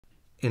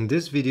In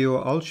this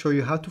video, I'll show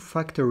you how to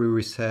factory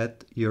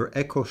reset your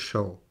Echo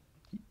Show.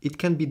 It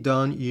can be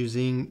done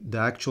using the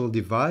actual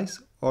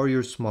device or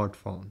your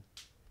smartphone.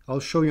 I'll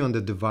show you on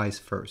the device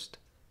first.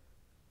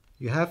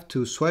 You have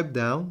to swipe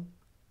down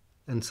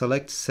and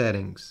select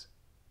Settings.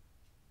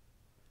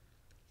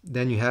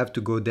 Then you have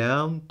to go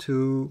down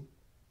to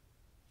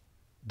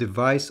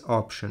Device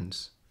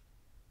Options.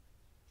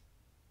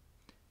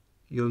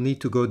 You'll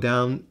need to go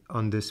down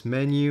on this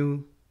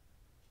menu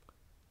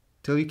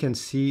till you can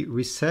see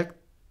Reset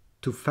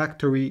to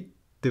Factory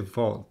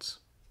Defaults.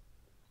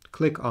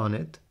 Click on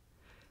it,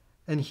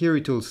 and here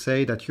it will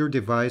say that your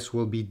device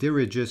will be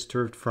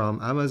deregistered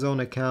from Amazon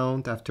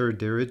account. After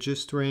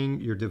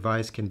deregistering, your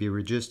device can be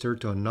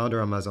registered to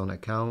another Amazon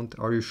account.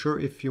 Are you sure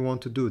if you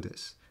want to do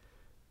this?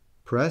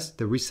 Press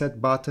the reset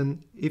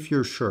button if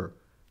you're sure.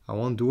 I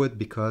won't do it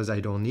because I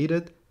don't need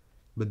it,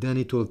 but then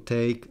it will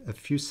take a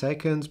few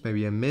seconds,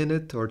 maybe a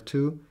minute or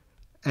two,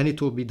 and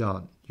it will be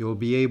done. You'll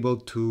be able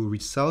to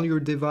resell your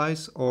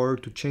device or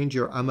to change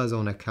your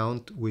Amazon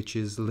account, which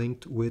is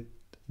linked with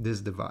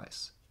this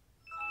device.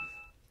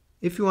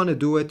 If you want to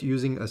do it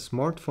using a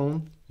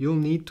smartphone, you'll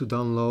need to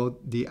download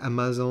the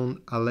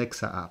Amazon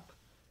Alexa app.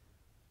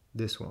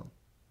 This one.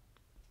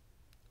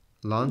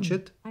 Launch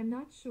it. I'm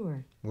not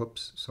sure.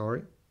 Whoops,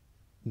 sorry.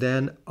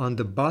 Then on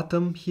the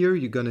bottom here,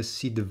 you're going to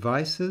see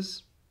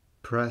devices.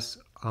 Press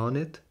on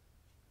it.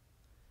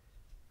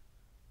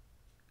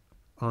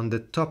 On the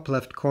top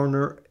left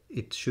corner,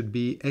 it should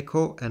be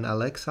Echo and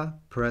Alexa.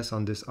 Press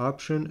on this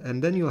option,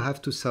 and then you'll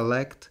have to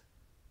select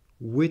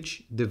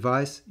which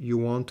device you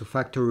want to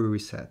factory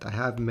reset. I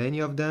have many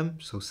of them,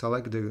 so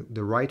select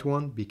the right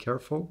one. Be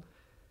careful.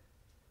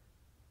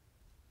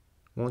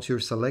 Once you're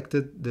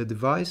selected the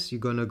device, you're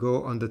gonna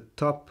go on the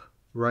top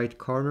right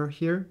corner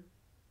here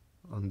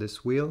on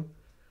this wheel,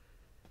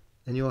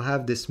 and you'll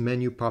have this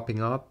menu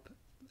popping up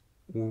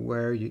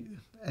where you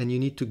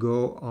need to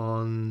go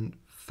on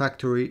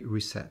factory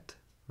reset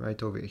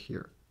right over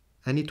here,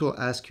 and it will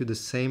ask you the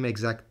same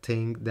exact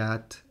thing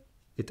that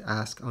it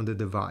asks on the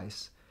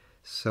device.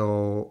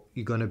 So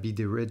you're gonna be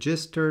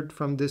deregistered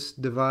from this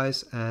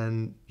device,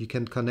 and you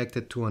can connect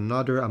it to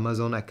another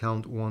Amazon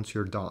account once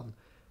you're done.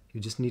 You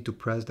just need to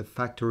press the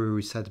factory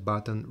reset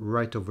button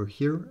right over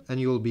here and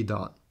you'll be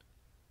done.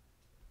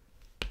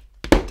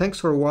 Thanks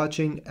for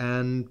watching,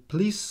 and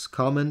please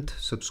comment,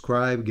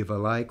 subscribe, give a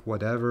like,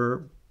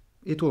 whatever.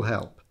 It will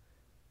help.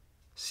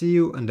 See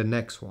you in the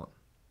next one.